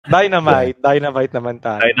Dynamite. Dynamite naman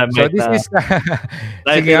tayo. Dynamite So this is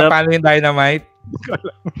sige nga, paano yung dynamite?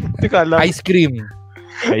 Hindi ko alam. Ice cream.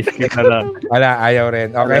 Ice cream na lang. Wala, ayaw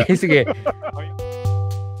rin. Okay, sige.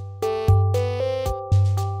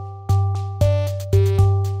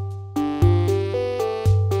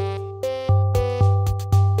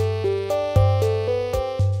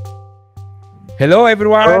 Hello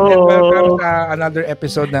everyone and welcome sa another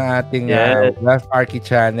episode ng ating Wealth Archie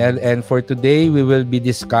channel, and for today we will be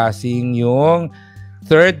discussing yung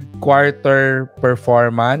third quarter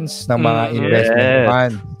performance ng mga investment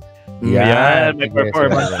fund. Yan, may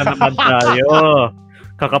performance na naman tayo.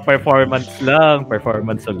 Kaka-performance lang,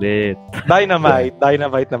 performance ulit. Dynamite,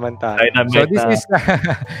 dynamite naman tayo. Dynamite so this is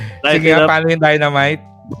sige nga, paano yung dynamite?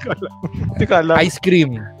 Hindi ko alam. Ice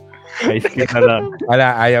cream. Ice cream na lang.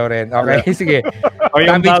 Wala, ayaw rin. Okay, sige. O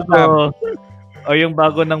yung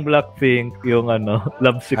bago ng Blackpink, yung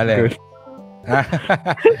Love Sick Girl.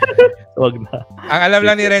 Wag na. Ang alam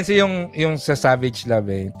lang ni Renzi yung sa Savage Love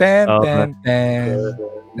eh. Ten.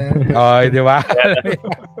 Oh, di ba?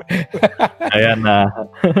 Ayan na.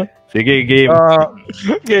 Sige, game.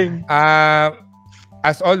 Game.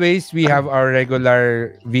 As always, we have our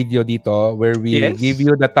regular video dito where we give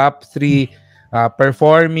you the top 3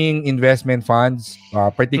 performing investment funds,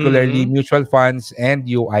 particularly mutual funds and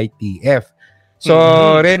UITF. So,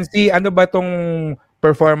 Renzi, ano ba tong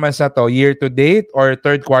performance na to? Year to date or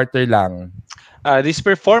third quarter lang? This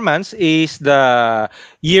performance is the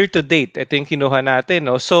year to date. Ito yung kinuha natin.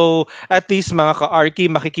 No? So, at least mga ka-Arky,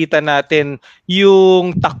 makikita natin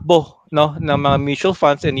yung takbo ng mga mutual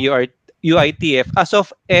funds and UITF as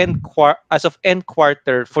of end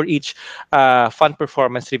quarter for each fund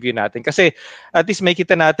performance review natin. Kasi at least may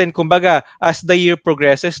kita natin, kumbaga, as the year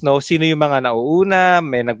progresses, no, sino yung mga nauuna,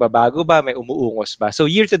 may nagbabago ba, may umuungos ba. So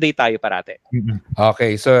year to date tayo parate.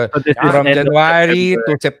 Okay, so from January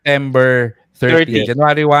to September 30.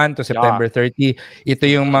 January 1 to September 30. Ito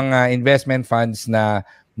yung mga investment funds na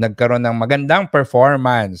nagkaroon ng magandang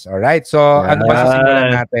performance. Alright, so ano ba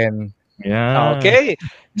sisimulan natin? Yeah. Okay.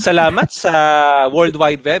 Salamat sa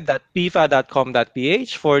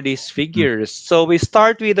worldwideweb.pifa.com.ph for these figures. So we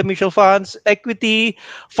start with the mutual funds, equity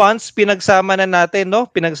funds, pinagsama na natin, no?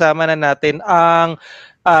 Pinagsama na natin ang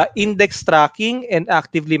index tracking and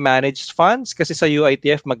actively managed funds kasi sa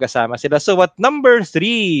UITF magkasama sila. So at number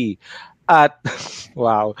 3 at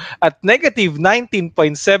at negative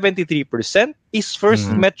 19.73% is First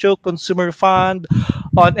Metro Consumer Fund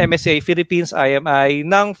on MSCI Philippines IMI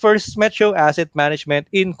ng First Metro Asset Management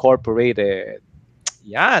Incorporated.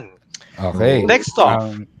 Yan. Okay. Next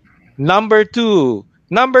off, number 2.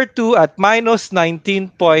 Number 2 at minus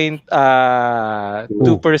 19.2%.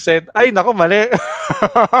 Ay, nako, mali.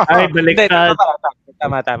 Ay, baliktad.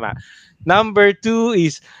 Tama. Number 2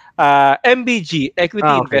 is MBG,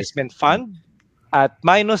 Equity Investment Fund, at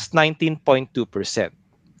minus 19.2%.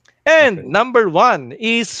 And number 1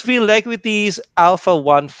 is Phil Equities Alpha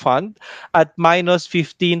 1 Fund at minus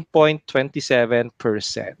 15.27%.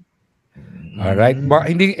 Alright.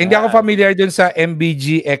 Hindi ako familiar dun sa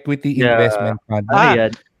MBG Equity Investment Fund.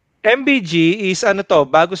 MBG is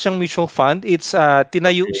bago siyang mutual fund. It's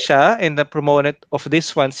tinayo siya, and the proponent of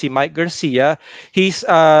this one, si Mike Garcia. He's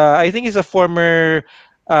I think he's a former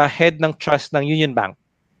head ng trust ng Union Bank.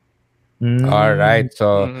 All right.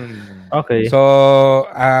 So okay. So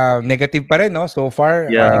negative pa rin, no? So far,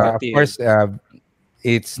 of course,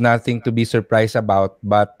 it's nothing to be surprised about,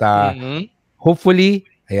 but hopefully,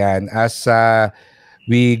 ayan, as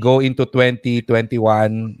we go into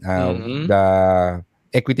 2021, the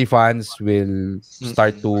equity funds will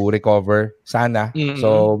start to recover sana.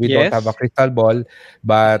 So we don't have a crystal ball,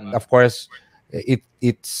 but of course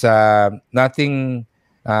it's nothing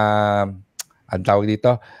ang tawag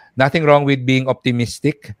dito, nothing wrong with being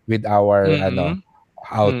optimistic with our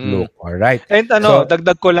outlook. All right. And so,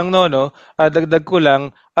 dagdag ko lang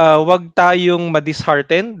wag tayong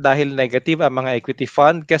ma-dishearten dahil negative ang mga equity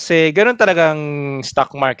fund kasi ganoon talagang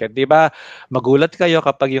stock market, 'di ba? Magulat kayo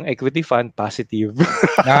kapag yung equity fund positive.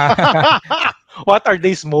 What are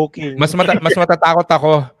they smoking? Mas matatakot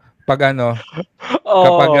ako pag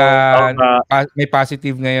kapag may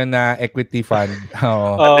positive ngayon na equity fund.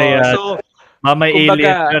 So mamay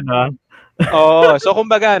alien yun, so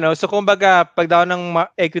kumbaga pag daw ng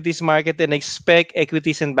equities market and expect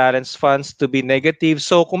equities and balanced funds to be negative.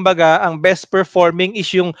 So kumbaga ang best performing is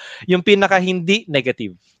yung pinaka hindi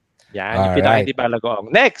negative. Yan, yung pinaka hindi palagoong.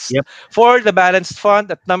 Next, for the balanced fund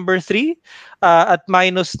at number 3 at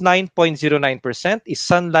minus 9.09% is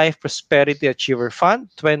Sun Life Prosperity Achiever Fund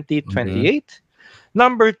 2028.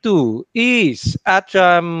 Number 2 is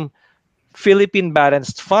Atram Philippine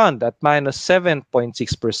Balanced Fund at minus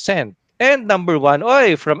 7.6%. And number 1,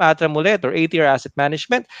 from Atram ulit or ATR Asset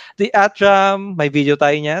Management, the Atram, may video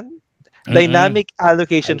tayo niyan, Dynamic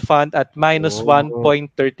Allocation Fund at minus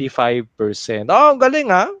 1.35%. Oh, ang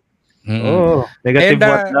galing ha? Negative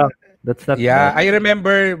what lang. That's not bad. I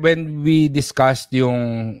remember when we discussed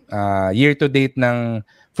yung year-to-date ng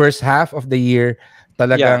first half of the year,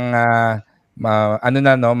 talagang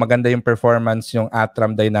maganda yung performance yung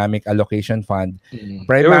Atram Dynamic Allocation Fund. They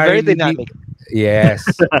were very dynamic. Yes.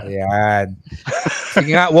 Ayan.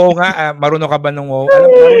 Sige nga, wow nga. Marunong ka ba nung wow?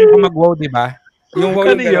 Marunong ka mag-wow, di ba? Yung wow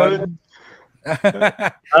yung gano'n.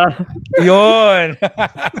 Yun.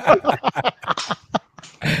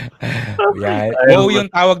 Yeah. Wow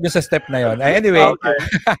yung tawag doon sa step na yun. Anyway,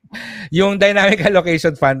 yung Dynamic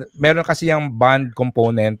Allocation Fund, meron kasi yung bond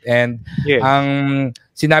component and ang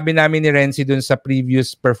sinabi namin ni Renzi dun sa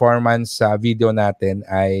previous performance video natin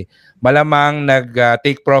ay malamang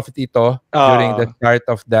nag-take profit ito during the start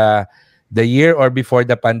of the year or before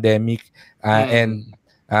the pandemic and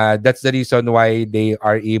that's the reason why they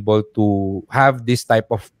are able to have this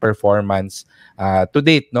type of performance to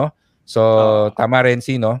date, no? So, tama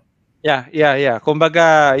Renzi, no? Yeah.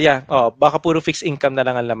 Kumbaga, baka puro fixed income na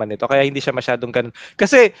lang ang laman nito. Kaya hindi siya masyadong ganun.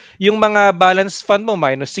 Kasi yung mga balance fund mo,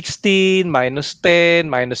 minus 16, minus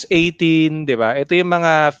 10, minus 18, di ba? Ito yung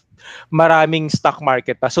mga maraming stock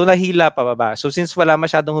market pa. So, nahila pa baba. So, since wala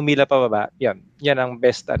masyadong humila pa baba, yan ang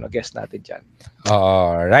best guess natin dyan.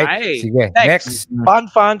 Alright. Sige. Next.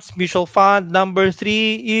 Bond funds, mutual fund. Number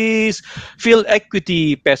 3 is Phil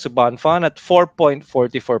Equity Peso Bond Fund at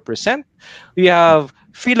 4.44%. We have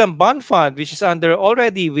Philam Bond Fund, which is under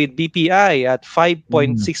already with BPI at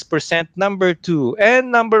 5.6%, number 2.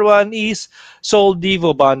 And number 1 is Sol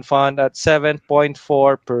Divo Bond Fund at 7.4%.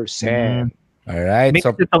 Alright. Mix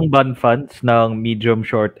itong bond funds ng medium,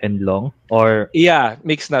 short, and long? Or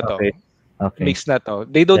mix na to. Okay. Mix na to.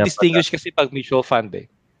 They don't distinguish kasi pag mutual fund eh.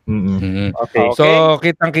 Okay. So,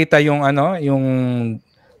 kitang-kita yung yung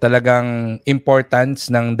talagang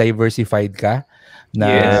importance ng diversified ka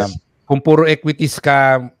na kung puro equities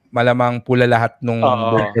ka, malamang pula lahat ng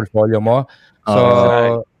portfolio mo.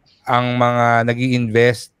 So, ang mga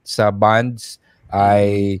nag-i-invest sa bonds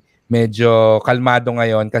ay medyo kalmado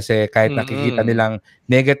ngayon kasi kahit nakikita nilang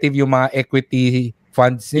negative yung mga equity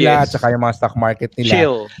funds nila at saka yung mga stock market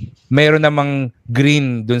nila, mayroon namang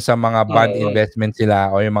green dun sa mga bond investments nila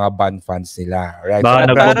o yung mga bond funds nila. Right?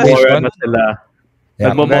 Baka nag-borrow na sila.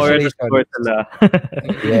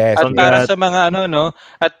 Yes. At para sa mga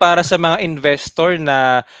at para sa mga investor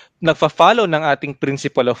na nagfa-follow ng ating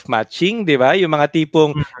principle of matching, di ba? Yung mga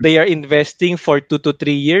tipong they are investing for 2 to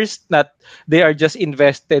 3 years, not they are just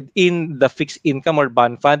invested in the fixed income or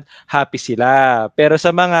bond fund, happy sila. Pero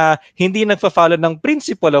sa mga hindi nagfa-follow ng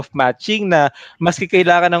principle of matching na maski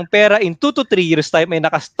kailangan ng pera in 2 to 3 years time ay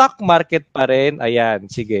naka-stock market pa rin, ayan,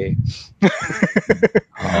 sige.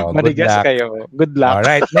 Manigas kayo. Good luck. All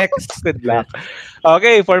right, next. Good luck.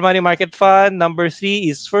 Okay, for money market fund, number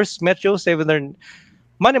 3 is First Metro 700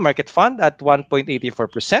 Money Market Fund at 1.84%.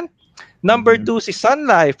 Number 2 si Sun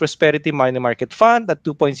Life Prosperity Money Market Fund at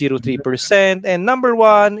 2.03%. And number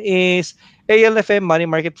 1 is ALFM Money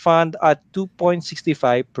Market Fund at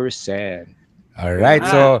 2.65%. All right.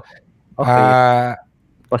 So,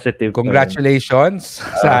 positive. Congratulations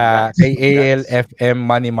sa kay ALFM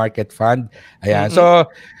Money Market Fund. Ayan. So,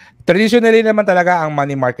 traditionally naman talaga ang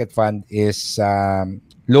money market fund is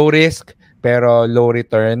low risk pero low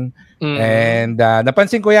return. And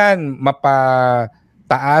napansin ko yan,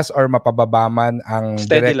 mapataas or mapababa man ang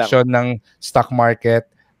steady direction ng stock market,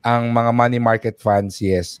 ang mga money market funds,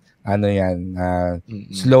 yes. Ano yan,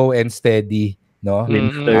 slow and steady, no?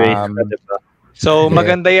 So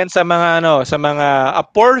maganda yan sa mga a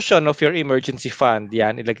portion of your emergency fund,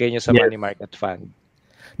 yan ilagay niyo sa money market fund.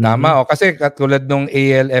 Tama, kasi katulad nung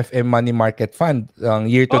ALFM Money Market Fund, ang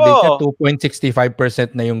year to date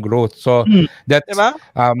 2.65% na yung growth. So that's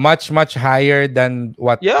much higher than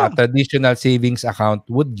what a traditional savings account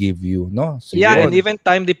would give you, no? So, and even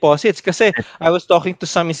time deposits kasi I was talking to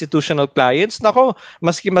some institutional clients, nako,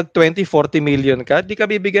 maski mag 20-40 million ka, di ka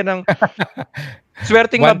bibigyan ng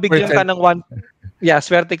swerteng mabigyan ka ng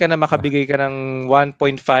swerte ka na makabigay ka ng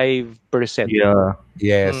 1.5%.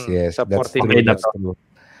 Yes. Sa That's 40 million. true.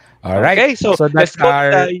 All right. Okay, so that's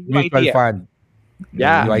our mutual fund.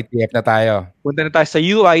 UITF na tayo. Punta na tayo sa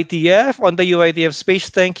UITF. On the UITF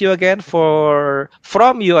space, thank you again from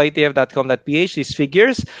uitf.com.ph these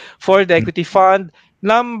figures. For the equity fund,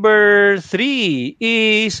 number 3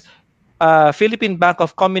 is Philippine Bank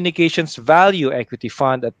of Communications Value Equity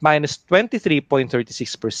Fund at minus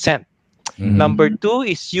 23.36%. Number 2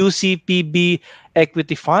 is UCPB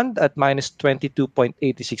Equity Fund at minus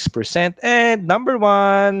 22.86%. And number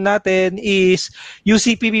 1 natin is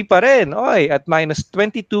UCPB pa rin, at minus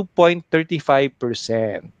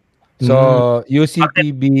 22.35%. So,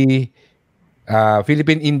 UCPB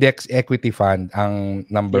Philippine Index Equity Fund ang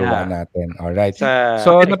number 1 natin. Alright.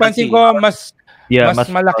 So, napansin ko mas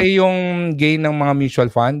malaki yung gain ng mga mutual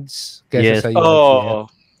funds kaysa sa UITF.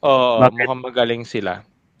 Mukhang magaling sila.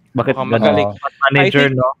 Bakit magaling? Fund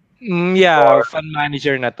manager, think, no? Fund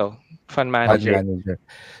manager na to. Fund manager.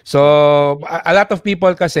 So, a lot of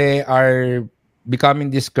people kasi are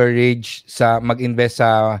becoming discouraged sa mag-invest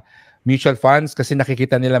sa mutual funds kasi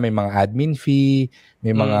nakikita nila may mga admin fee,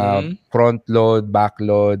 may mga front load, back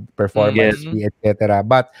load, performance fee, etc.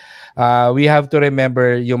 But we have to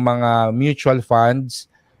remember yung mga mutual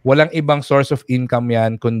funds, walang ibang source of income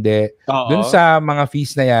yan kundi dun sa mga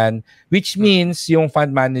fees na yan, which means yung fund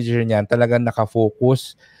manager niyan talagang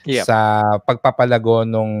nakafocus sa pagpapalago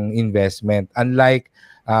ng investment. Unlike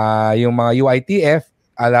yung mga UITF,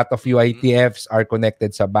 a lot of UITFs are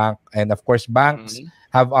connected sa bank, and of course banks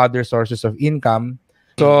have other sources of income.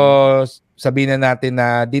 So sabihin na natin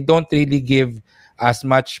na they don't really give as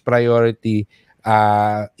much priority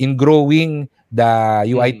in growing the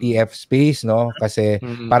UITF space, no? Kasi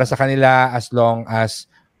para sa kanila, as long as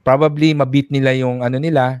probably mabit nila yung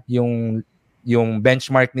yung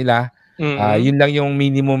benchmark nila, yun lang yung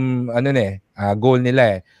minimum goal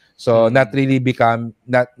nila eh. So not really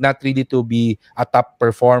to be a top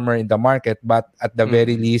performer in the market, but at the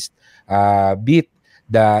very least beat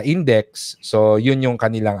the index. So yun yung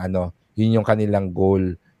kanilang yun yung kanilang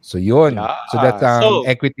goal. So yun. So that's ang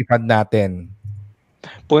equity fund natin.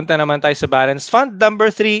 Punta naman tayo sa balanced fund. Number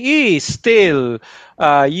 3 is still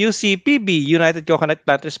UCPB, United Coconut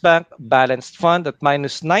Planters Bank, balanced fund at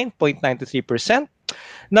minus 9.93%.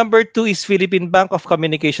 Number 2 is Philippine Bank of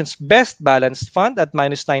Communications Best Balanced Fund at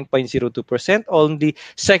minus 9.02%. Only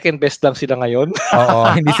second best lang sila ngayon.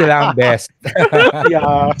 Hindi sila ang best.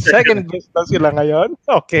 Second best lang sila ngayon.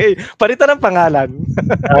 Okay. Palitan ng pangalan.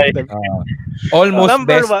 Almost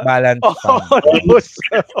best balanced fund.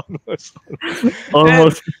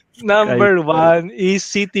 Almost. Number 1 is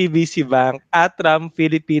CTBC Bank Atram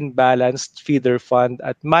Philippine Balanced Feeder Fund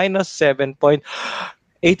at minus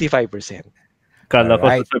 7.85%. Kala ko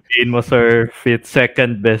sasabihin mo, sir,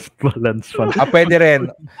 second best balance fund. Pwede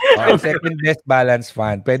rin. Second best balance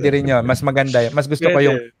fund. Pwede rin yun. Mas maganda yun. Mas gusto ko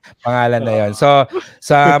yung pangalan na yun. So,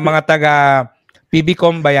 sa mga taga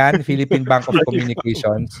PBCom ba yan? Philippine Bank of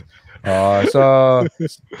Communications.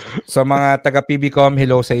 So mga taga PBCom,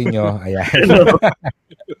 hello sa inyo. Ayan.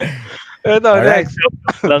 Ito, next.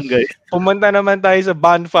 Lang, guys. Pumunta naman tayo sa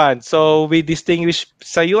bond fund. So, we distinguish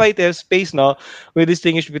sa UITF space, no? We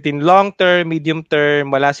distinguish between long-term,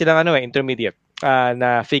 medium-term, wala silang intermediate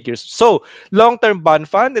na figures. So, long-term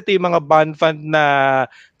bond fund, ito yung mga bond fund na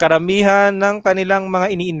karamihan ng kanilang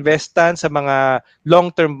mga ini-investan sa mga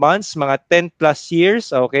long-term bonds, mga 10 plus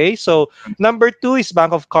years, okay? So, number 2 is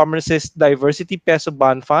Bank of Commerce's Diversity Peso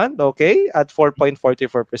Bond Fund, okay, at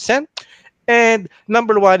 4.44%. And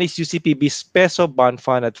number 1 is UCPB's Peso Bond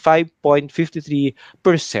Fund at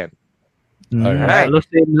 5.53%. Alright.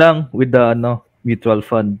 Same lang with the mutual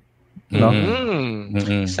fund. No?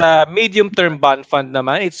 Sa medium-term bond fund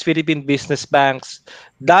naman, it's Philippine Business Bank's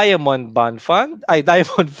Diamond Bond Fund.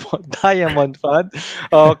 Diamond Fund.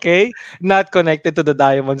 Okay. Not connected to the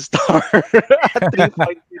Diamond Star at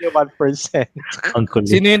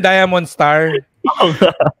 3.01%. Sino yung Diamond Star?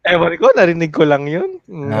 Ewan ko, narinig ko lang yun.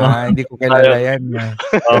 Hindi ko kilala yan.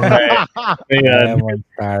 Diamond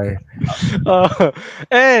Star.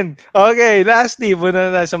 And, okay, lastly, muna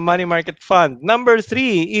na sa money market fund. Number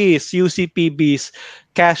 3 is UCPB's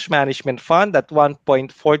Cash Management Fund at 1.44%.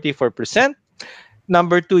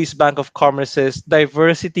 Number 2 is Bank of Commerce's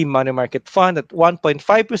Diversity Money Market Fund at 1.5%.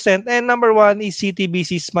 And number 1 is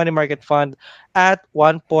CTBC's Money Market Fund at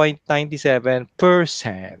 1.97%.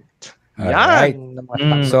 Alright.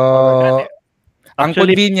 So, ang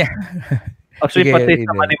convenient. Actually, pati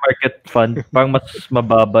sa money market fund, parang mas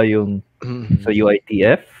mababa yung sa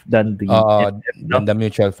UITF than the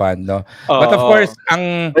mutual fund, no? But of course,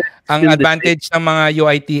 ang advantage ng mga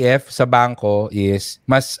UITF sa bangko is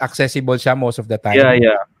mas accessible siya most of the time.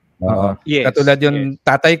 Yes. Katulad yung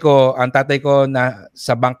tatay ko na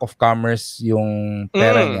sa Bank of Commerce yung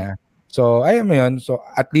pera niya. So, ayun mo yun. So,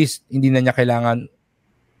 at least hindi na niya kailangan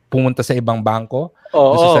pumunta sa ibang bangko.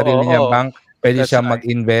 Sa sarili niyang bank, pwede siya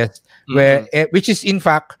mag-invest. Which is in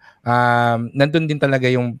fact nandun din talaga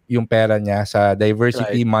yung pera niya sa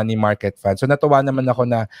diversity money market fund. So natuwa naman ako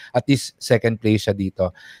na at least second place siya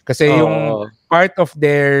dito. Kasi yung part of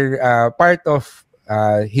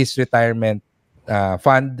his retirement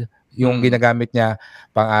fund, yung ginagamit niya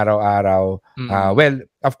pang araw-araw. Well,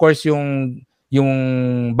 of course yung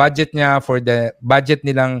budget niya for the budget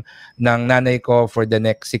nilang ng nanay ko for the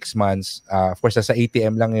next 6 months, of course sa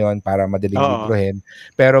ATM lang yon para madaling librohin.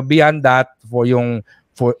 Pero beyond that, for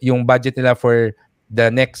yung budget nila for the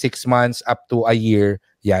next 6 months up to a year,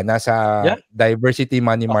 nasa diversity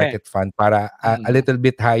money market fund para a little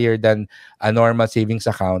bit higher than a normal savings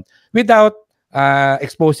account without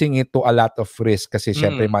exposing it to a lot of risk kasi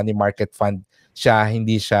syempre money market fund siya,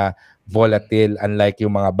 hindi siya volatile unlike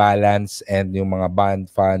yung mga balance and yung mga bond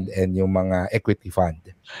fund and yung mga equity fund.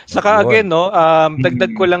 Saka again, no,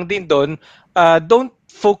 dagdag ko lang din doon, don't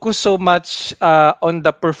focus so much on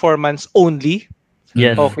the performance only.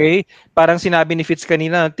 Yes. Okay? Parang sinabi ni Fitz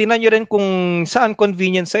kanina, tingnan nyo rin kung saan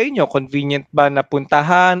convenient sa inyo. Convenient ba na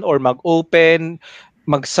puntahan or mag-open,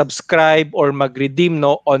 mag-subscribe or mag-redeem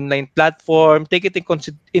online platform? Take it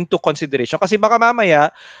into consideration. Kasi baka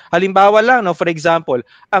mamaya, halimbawa lang, for example,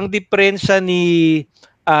 ang diferensya ni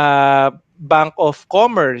Bank of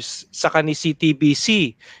Commerce sa ni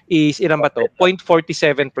CTBC is ilan ba to?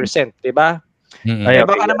 0.47%, di ba?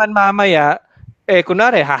 Baka naman mamaya,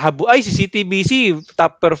 kunwari, si CTBC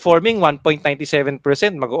top performing 1.97%,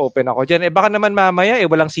 mag-open ako dyan. Baka naman mamaya,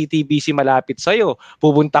 walang CTBC malapit sa'yo.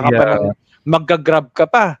 Pupunta ka pa ng mag-grab ka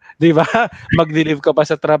pa, di ba? Mag-deliver ka pa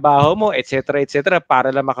sa trabaho mo, etc. para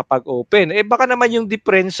lang makapag-open. Baka naman yung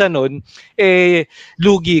diferensya nun,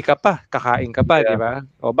 lugi ka pa, kakain ka pa, di ba?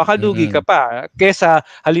 O baka lugi ka pa. Kesa,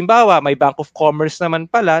 halimbawa, may Bank of Commerce naman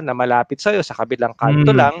pala na malapit sa'yo, sa kabilang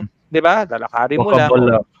kanto lang, di ba? Lalakarin mo lang.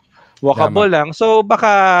 Walkable lang. So,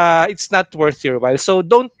 baka it's not worth your while. So,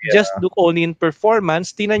 don't just look only in performance.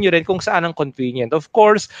 Tingnan nyo rin kung saan ang convenient. Of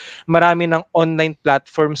course, marami ng online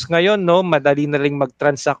platforms ngayon, madali na rin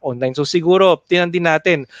mag-transact online. So, siguro, tingnan din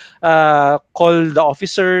natin, call the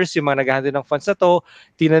officers, yung mga nag-handle ng funds na to.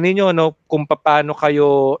 Tingnan ninyo, kung paano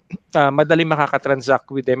kayo madali makaka-transact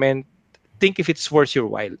with them and think if it's worth your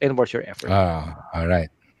while and worth your effort. All right.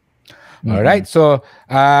 All right. So,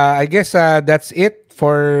 I guess that's it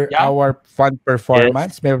for our fund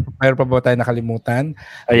performance. Yes. Meron pa ba tayo nakalimutan?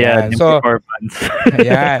 Ayan, so, performance.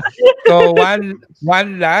 Ayan. So, one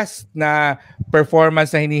last na performance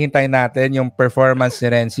na hinihintay natin, yung performance ni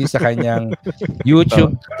Renzi sa kanyang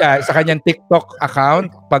YouTube, sa kanyang TikTok account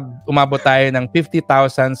pag umabot tayo ng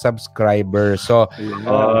 50,000 subscribers. So,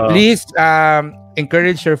 please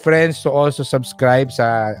encourage your friends to also subscribe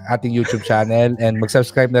sa ating YouTube channel and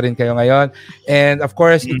mag-subscribe na rin kayo ngayon. And of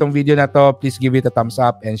course, itong video na to, please give it a thumbs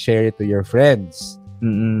up and share it to your friends.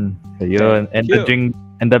 Ayun.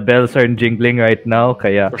 And the bells are jingling right now,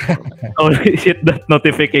 kaya hit that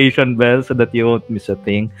notification bell so that you won't miss a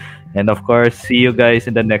thing. And of course, see you guys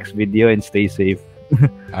in the next video and stay safe.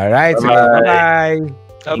 All right. Bye-bye.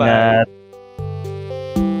 Bye-bye.